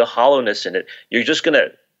to it, a little bit of hollowness in it, you're just going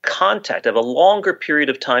to have a longer period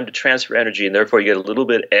of time to transfer energy, and therefore you get a little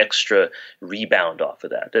bit extra rebound off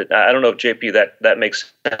of that. I don't know if, JP, that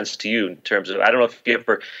makes sense to you in terms of, I don't know if you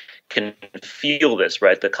ever can feel this,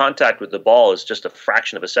 right? The contact with the ball is just a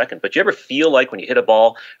fraction of a second, but you ever feel like when you hit a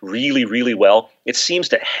ball really, really well, it seems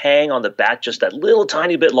to hang on the bat just that little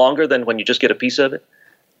tiny bit longer than when you just get a piece of it?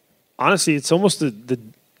 Honestly, it's almost the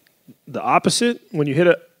opposite. When you hit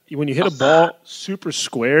a ball super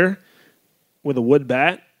square with a wood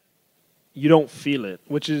bat, you don't feel it,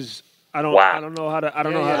 which is I don't know how to.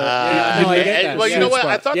 Well, you know what?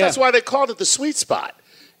 I thought that's why they called it the sweet spot.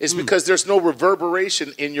 Is because there's no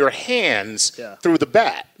reverberation in your hands through the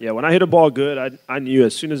bat. Yeah, when I hit a ball good, I knew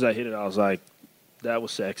as soon as I hit it, I was like, that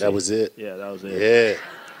was sexy. That was it. Yeah, that was it.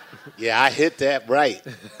 Yeah, I hit that right.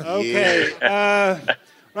 Okay.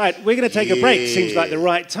 Right, we're going to take a break. Seems like the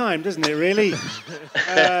right time, doesn't it, really?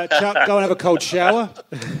 Chuck, go and have a cold shower.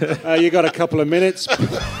 You got a couple of minutes.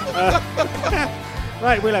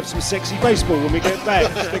 Right, we'll have some sexy baseball when we get back.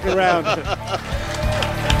 Stick around.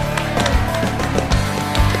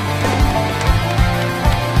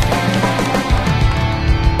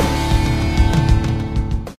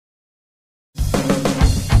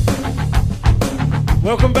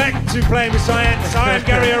 Welcome back to Playing with Science. I'm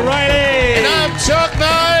Gary O'Reilly. And I'm Chuck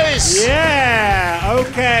Nice. Yeah,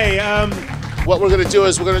 okay. What we're going to do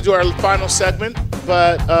is we're going to do our final segment,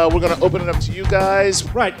 but we're going to open it up to you guys.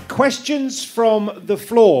 Right, questions from the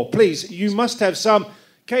floor. Please, you must have some.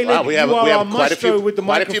 Caleb, We have our quite a maestro few, with the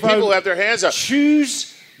quite a microphone. few people have their hands up.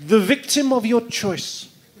 Choose the victim of your choice.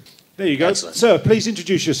 There you go. Excellent. Sir, please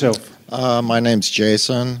introduce yourself. My name's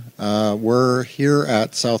Jason. We're here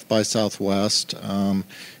at South by Southwest,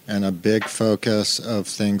 and a big focus of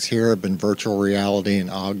things here have been virtual reality and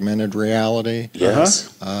augmented reality.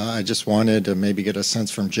 Yes. I just wanted to maybe get a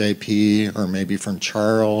sense from JP or maybe from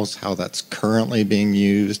Charles how that's currently being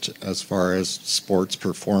used as far as sports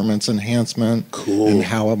performance enhancement. Cool. And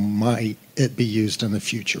how might it be used in the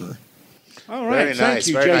future. All right, Very thank nice,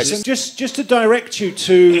 you, very Jason. nice. Just to direct you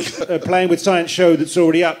to Playing with Science show that's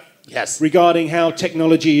already up. Yes. Regarding how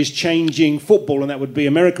technology is changing football, and that would be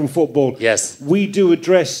American football. Yes. We do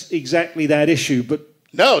address exactly that issue, but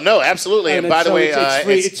No, absolutely. And by the way,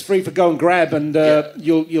 it's free for go and grab, and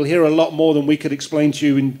you'll hear a lot more than we could explain to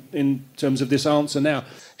you in terms of this answer now.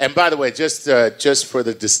 And by the way, just for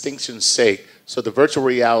the distinction's sake, so the virtual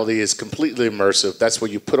reality is completely immersive. That's where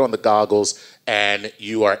you put on the goggles and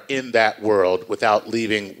you are in that world without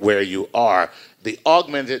leaving where you are. The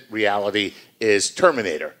augmented reality is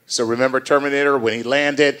Terminator. So remember Terminator when he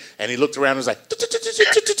landed and he looked around and was like,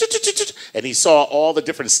 and he saw all the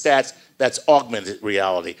different stats. That's augmented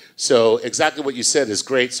reality. So exactly what you said is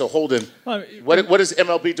great. So Holden, what is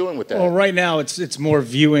MLB doing with that? Well, right now it's more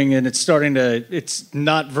viewing, and it's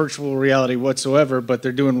not virtual reality whatsoever, but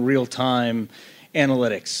they're doing real-time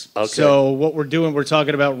analytics. Okay. So what we're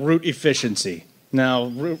talking about route efficiency. Now,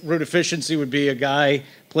 route efficiency would be a guy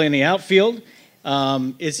playing the outfield.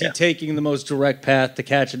 Is he taking the most direct path to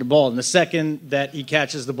catching the ball? And the second that he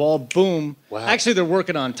catches the ball, boom. Wow. Actually, they're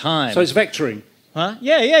working on time. So it's vectoring. Huh?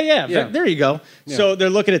 Yeah. There you go. Yeah. So they're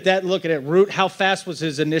looking at that, looking at route. How fast was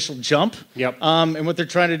his initial jump? Yep. And what they're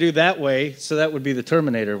trying to do that way, so that would be the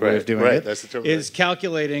Terminator way of doing it. Right, that's the Terminator. Is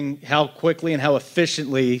calculating how quickly and how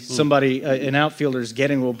efficiently somebody, an outfielder, is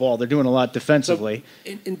getting to a ball. They're doing a lot defensively.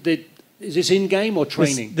 Is this in-game or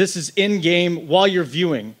training? This is in-game while you're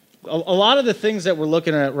viewing. A lot of the things that we're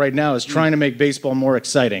looking at right now is trying to make baseball more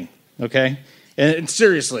exciting, okay? And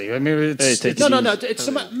seriously, I mean, it's No. It's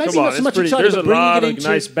maybe not so much exciting, There's but a bringing lot it of into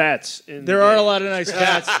nice bats. there are a lot of nice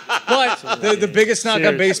cats, but the biggest knock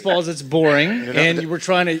on baseball is it's boring, and we're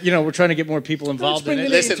trying to get more people involved in it.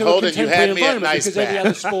 Listen, into a Holden, you had contemporary me at environment nice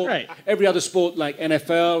because Right. every other sport like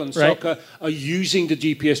NFL and soccer are using the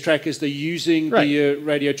GPS trackers. They're using the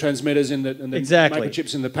radio transmitters and the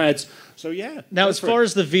microchips in the pads. So yeah. Now, as far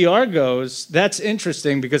as the VR goes, that's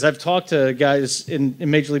interesting because I've talked to guys in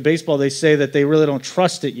Major League Baseball. They say that they really don't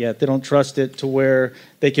trust it yet. They don't trust it to where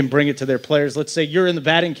they can bring it to their players. Let's say you're in the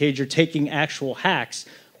batting cage, you're taking actual hacks.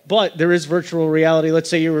 but there is virtual reality. Let's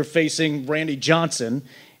say you were facing Randy Johnson,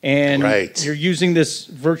 and you're using this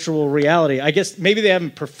virtual reality. I guess maybe they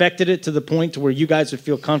haven't perfected it to the point to where you guys would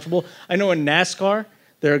feel comfortable. I know in NASCAR,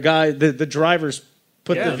 there are guys, the drivers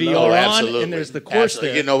put the VR on, and there's the course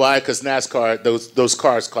there. You know why? Because NASCAR, those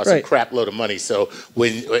cars cost a crap load of money. So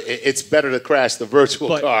when it's better to crash the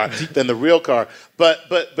virtual car than the real car. But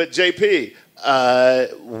JP,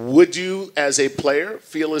 would you, as a player,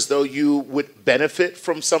 feel as though you would benefit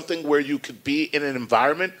from something where you could be in an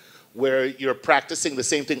environment where you're practicing the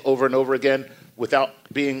same thing over and over again without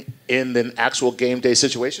being in an actual game day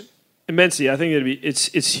situation? Immensely. I think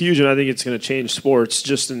it's huge, and I think it's going to change sports.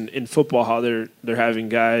 Just in football, how they're having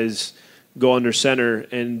guys go under center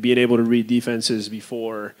and being able to read defenses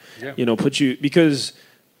before put you, because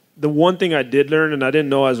the one thing I did learn and I didn't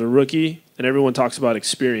know as a rookie, and everyone talks about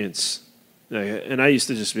experience, and I used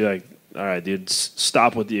to just be like, all right, dude,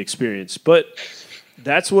 stop with the experience. But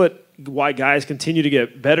that's why guys continue to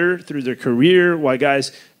get better through their career.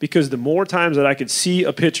 Because the more times that I could see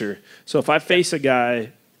a pitcher, so if I face a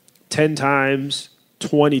guy 10 times,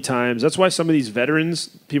 20 times. That's why some of these veterans,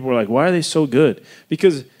 people are like, why are they so good?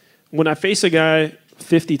 Because when I face a guy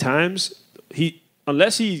 50 times,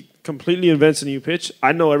 unless he completely invents a new pitch,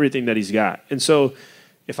 I know everything that he's got. And so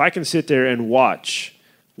if I can sit there and watch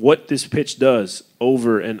what this pitch does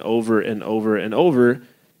over and over and over and over,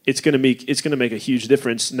 it's going to make a huge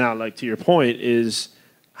difference. Now, like to your point, is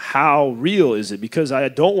how real is it? Because I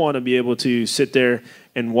don't want to be able to sit there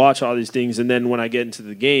and watch all these things, and then when I get into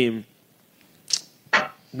the game,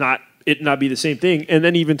 not be the same thing. And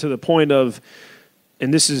then even to the point of,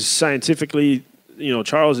 and this is scientifically,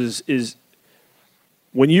 Charles, is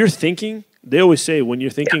when you're thinking, they always say when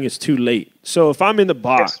you're thinking it's too late. So if I'm in the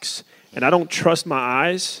box and I don't trust my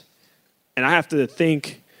eyes and I have to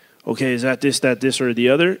think, okay, is that this, or the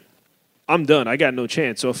other, I'm done. I got no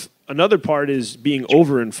chance. So another part is being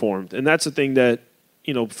overinformed, and that's the thing that,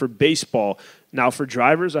 for baseball. Now, for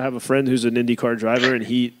drivers, I have a friend who's an IndyCar driver, and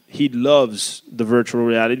he loves the virtual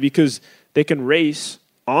reality because they can race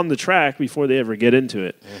on the track before they ever get into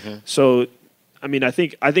it. Mm-hmm. So, I mean, I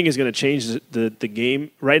think it's going to change the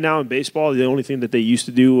game. Right now in baseball, the only thing that they used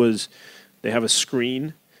to do was they have a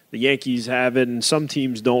screen. The Yankees have it, and some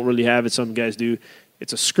teams don't really have it. Some guys do.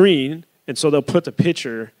 It's a screen, and so they'll put the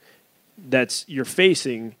pitcher that's you're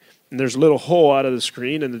facing, and there's a little hole out of the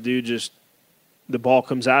screen, and the ball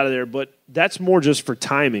comes out of there. But that's more just for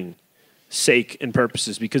timing sake and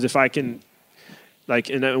purposes, because if I can,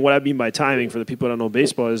 and what I mean by timing for the people that don't know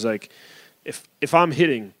baseball is if I'm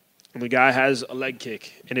hitting and the guy has a leg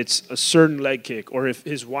kick and it's a certain leg kick, or if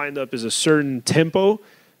his windup is a certain tempo,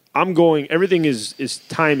 everything is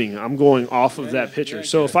timing. I'm going off of that pitcher.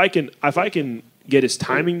 So if I can get his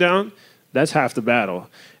timing down, that's half the battle.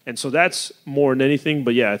 And so that's more than anything.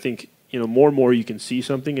 But yeah, I think, more and more you can see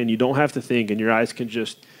something and you don't have to think, and your eyes can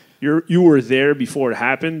you were there before it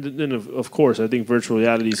happened. Then of course, I think virtual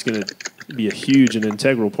reality is going to be a huge and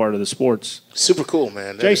integral part of the sports. Super cool,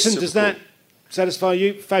 man. Jason, does that satisfy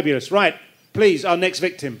you? Fabulous. Right. Please, our next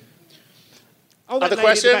victim. Oh, other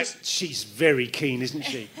questions? She's very keen, isn't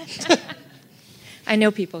she? I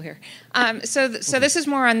know people here. So this is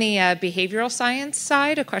more on the behavioral science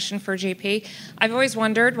side, a question for JP. I've always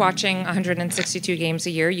wondered, watching 162 games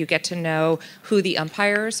a year, you get to know who the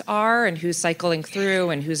umpires are and who's cycling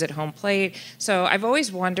through and who's at home plate. So I've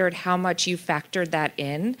always wondered how much you factored that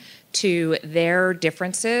in to their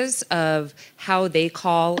differences of how they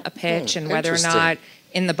call a pitch and whether or not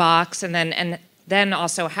in the box, and then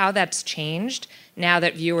also how that's changed now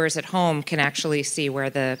that viewers at home can actually see where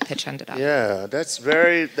the pitch ended up. Yeah, that's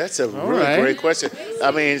a really great question.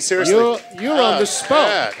 I mean, seriously. You're on the spot.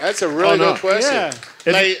 Yeah, that's a really good question.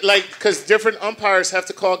 Yeah. Because different umpires have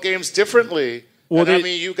to call games differently. Well,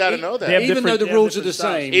 you got to know that. Even though the rules are the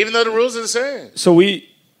same. Even though the rules are the same. So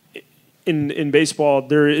in baseball,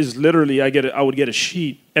 there is literally, I would get a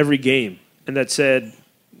sheet every game, and that said,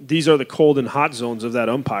 these are the cold and hot zones of that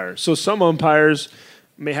umpire. So some umpires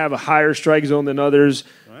may have a higher strike zone than others.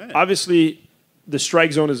 Right. Obviously, the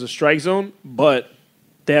strike zone is a strike zone, but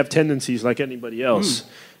they have tendencies like anybody else.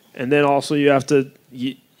 And then also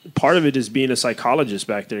part of it is being a psychologist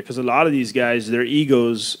back there, because a lot of these guys, their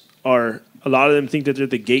egos are, a lot of them think that they're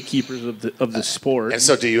the gatekeepers of the sport. And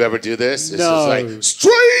so do you ever do this? It's just like,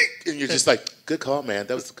 strike! And you're just like, good call, man.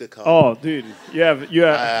 That was a good call. Oh, dude. You have.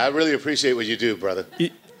 I really appreciate what you do, brother.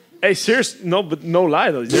 Hey, seriously, no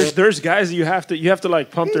lie though. There's guys that you have to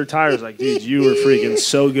like pump their tires. Like, dude, you were freaking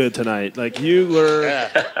so good tonight. Like, you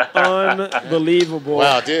were unbelievable.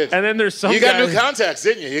 Wow, dude. And then there's some. You got new contacts,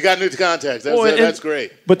 didn't you? You got new contacts. That's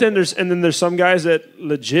great. But then there's some guys that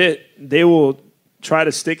legit they will try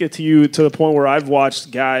to stick it to you to the point where I've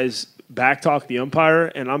watched guys backtalk the umpire,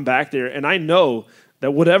 and I'm back there, and I know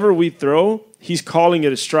that whatever we throw, he's calling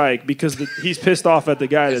it a strike because he's pissed off at the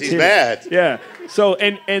guy that's he's here. mad. Yeah. So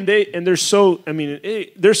there's so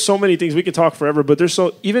there's so many things we could talk forever, but there's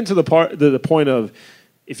so even to the point of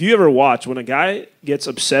if you ever watch when a guy gets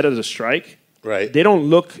upset at a strike, Right. they don't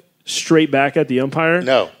look straight back at the umpire.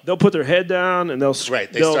 No. They'll put their head down and they'll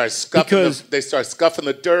They start scuffing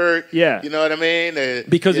the dirt. Yeah. You know what I mean?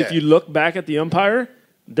 Because if you look back at the umpire,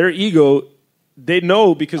 their ego, they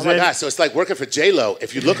know because Oh my God! So it's like working for J-Lo.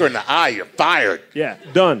 If you look her in the eye, you're fired. Yeah,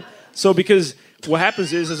 done. So because what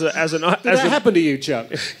happens is Did that happen to you, Chuck?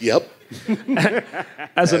 Yep.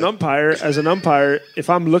 as an umpire, if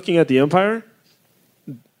I'm looking at the umpire,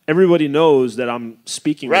 everybody knows that I'm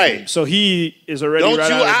speaking Right. with him. So he is already Don't right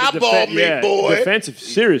you out of the eyeball me, boy. defensive,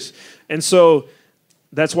 serious. And so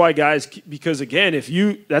that's why guys, because again,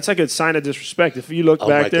 that's like a sign of disrespect. If you look Oh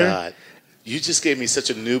back my there, God. You just gave me such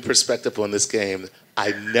a new perspective on this game.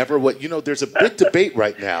 I never would. There's a big debate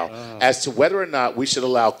right now as to whether or not we should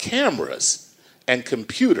allow cameras and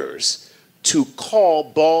computers to call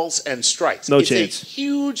balls and strikes. No it's chance. A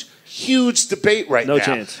huge debate right No now.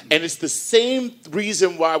 chance. And it's the same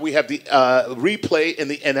reason why we have the replay in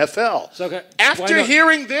the NFL. So, okay, why After not?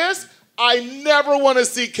 hearing this, I never want to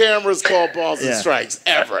see cameras call balls and Yeah. strikes,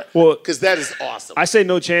 ever. Well, Because that is awesome. I say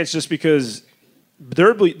no chance just because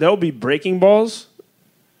there'll be breaking balls,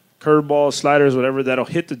 curveballs, sliders, whatever, that'll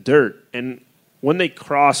hit the dirt. And when they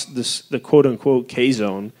cross the quote-unquote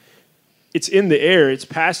K-zone, it's in the air, it's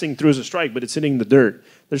passing through as a strike, but it's hitting the dirt.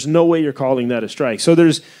 There's no way you're calling that a strike. So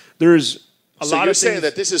there's a So lot you're of saying things,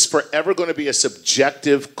 that this is forever going to be a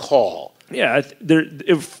subjective call. yeah,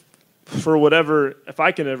 if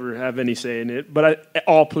I can ever have any say in it, but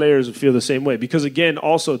all players would feel the same way. Because again,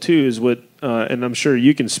 also too, is what, and I'm sure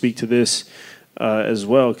you can speak to this as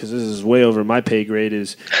well, because this is way over my pay grade,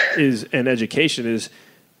 is an education is,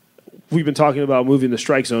 we've been talking about moving the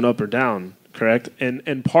strike zone up or down, correct?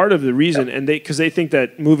 And part of the reason, because they think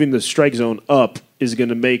that moving the strike zone up is going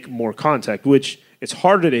to make more contact, which it's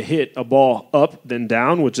harder to hit a ball up than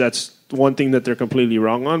down, which that's one thing that they're completely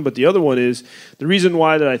wrong on. But the other one is the reason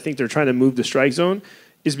why that I think they're trying to move the strike zone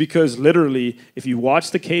is because literally, if you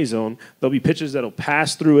watch the K zone, there'll be pitches that'll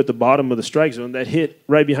pass through at the bottom of the strike zone that hit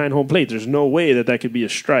right behind home plate. There's no way that could be a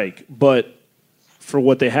strike, but for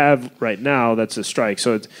what they have right now, that's a strike.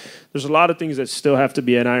 So there's a lot of things that still have to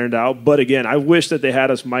be ironed out. But again, I wish that they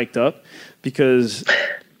had us mic'd up because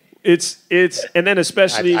it's and then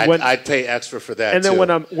especially when I'd pay extra for that. and then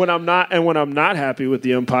too. when I'm not happy with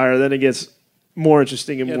the umpire, then it gets more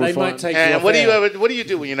interesting and more they fun. might take you And off what do air. you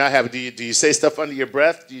do when you're not happy? Do you say stuff under your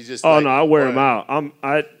breath? Do you just? Oh like, no, I wear what? them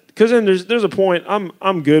out. Because then there's a point.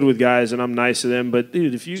 I'm good with guys and I'm nice to them. But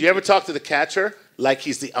dude, if Do you ever talk to the catcher like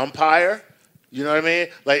he's the umpire? You know what I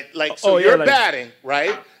mean? So Oh, yeah, you're like- batting,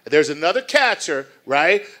 right? There's another catcher,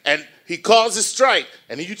 right? And he calls a strike,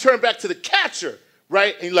 and then you turn back to the catcher,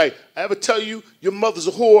 right? And you're like, I ever tell you your mother's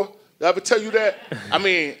a whore? Did I ever tell you that? I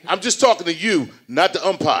mean, I'm just talking to you, not the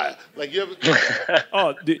umpire. Like you ever?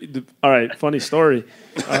 Oh, all right. Funny story.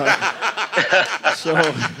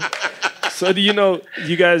 So do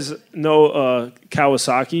you guys know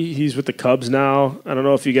Kawasaki? He's with the Cubs now. I don't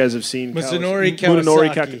know if you guys have seen Munenori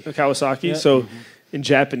Kawasaki. Yeah. So in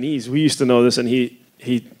Japanese, we used to know this, and he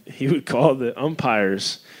would call the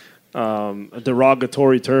umpires a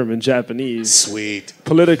derogatory term in Japanese. Sweet.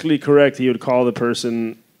 Politically correct, he would call the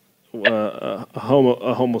person a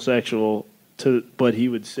homosexual, but he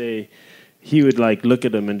would say, he would like look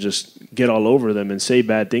at them and just get all over them and say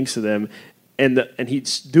bad things to them, and he'd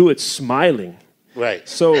do it smiling. Right.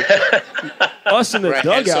 So us in the Right.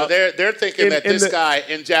 dugout, And so they're thinking that in this the- guy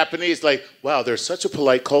in Japanese, like, wow, they're such a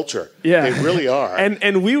polite culture. yeah, They really are.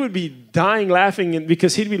 And we would be dying laughing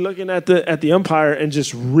because he'd be looking at the umpire and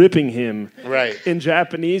just ripping him Right. in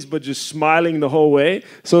Japanese, but just smiling the whole way.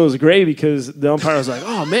 So it was great because the umpire was like,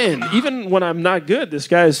 "Oh man, even when I'm not good, this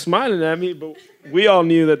guy is smiling at me." But we all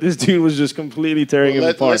knew that this dude was just completely tearing him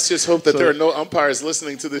apart. Let's just hope that So- there are no umpires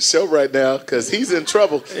listening to this show right now because he's in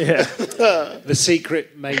trouble. Yeah. The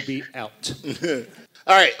secret may be out.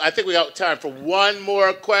 All right, I think we have time for one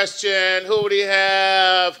more question. Who do we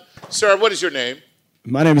have? Sir, what is your name?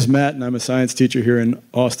 My name is Matt, and I'm a science teacher here in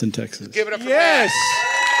Austin, Texas. Give it up for Yes.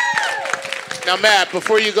 Matt. Now, Matt,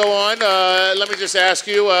 before you go on, let me just ask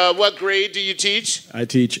you, what grade do you teach? I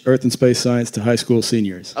teach Earth and Space Science to high school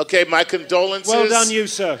seniors. Okay, my condolences. Well done, you,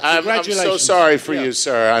 sir. I'm so Congratulations. sorry for you,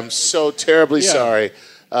 sir. I'm so terribly Yeah. sorry.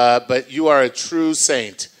 But you are a true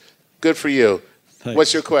saint. Good for you. Thanks.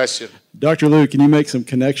 What's your question? Dr. Lou, can you make some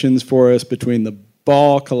connections for us between the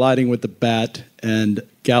ball colliding with the bat and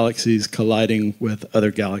galaxies colliding with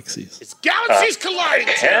other galaxies. It's galaxies colliding,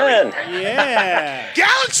 Jerry. Yeah.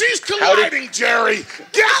 Galaxies colliding, Jerry.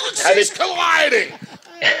 Galaxies colliding.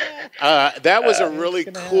 That was a really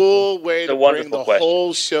cool way to bring the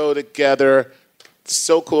whole show together.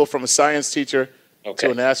 So cool, from a science teacher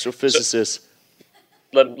to an astrophysicist.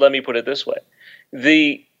 Let me put it this way.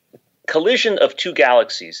 The collision of two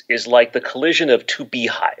galaxies is like the collision of two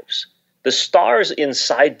beehives. The stars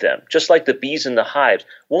inside them, just like the bees in the hives,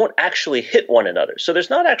 won't actually hit one another. So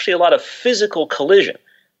there's not actually a lot of physical collision,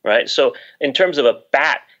 right? So in terms of a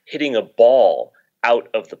bat hitting a ball out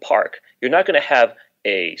of the park, you're not going to have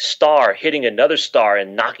a star hitting another star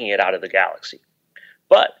and knocking it out of the galaxy.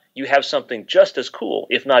 But you have something just as cool,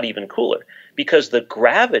 if not even cooler, because the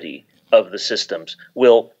gravity of the systems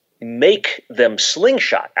will make them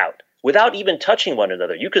slingshot out without even touching one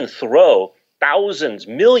another. You can throw thousands,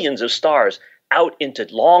 millions of stars out into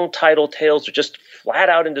long tidal tails or just flat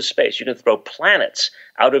out into space. You can throw planets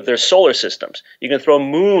out of their solar systems. You can throw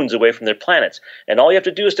moons away from their planets. And all you have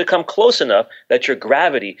to do is to come close enough that your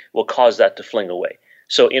gravity will cause that to fling away.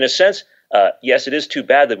 So in a sense, yes, it is too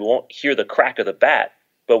bad that we won't hear the crack of the bat,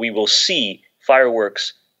 but we will see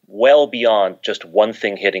fireworks well beyond just one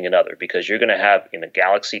thing hitting another, because you're going to have, in a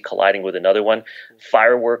galaxy colliding with another one,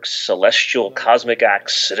 fireworks, celestial, cosmic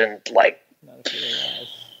accident, like...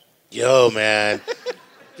 Yo, man.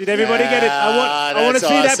 Did everybody get it? I want to see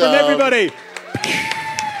that from everybody.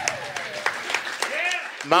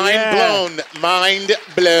 Mind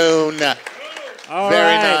blown. All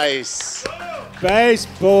Very right. nice.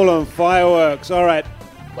 Baseball and fireworks. All right.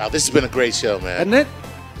 Wow, this has been a great show, man. Hasn't it?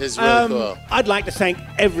 This is really cool. I'd like to thank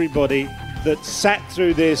everybody that sat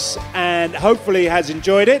through this and hopefully has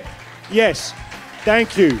enjoyed it. Yes,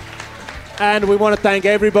 thank you. And we want to thank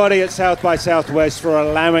everybody at South by Southwest for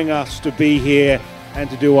allowing us to be here and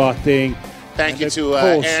to do our thing. Thank you to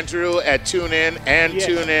Andrew at TuneIn and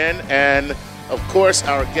TuneIn, and of course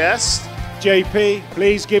our guest JP.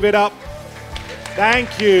 Please give it up.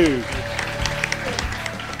 Thank you.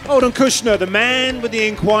 Holden Kushner, the man with the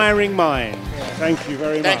inquiring mind. Thank you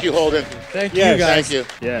very much. Thank you, Holden. Thank you, guys. Thank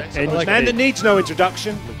you. Yeah. A man that needs no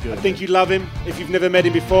introduction. I think you love him. If you've never met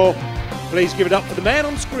him before, please give it up for the man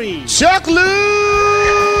on screen. Chuck Lou!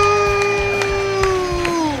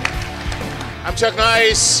 I'm Chuck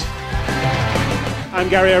Nice. I'm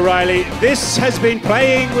Gary O'Reilly. This has been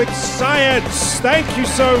Playing with Science. Thank you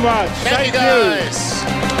so much. Thank you,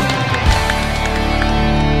 guys.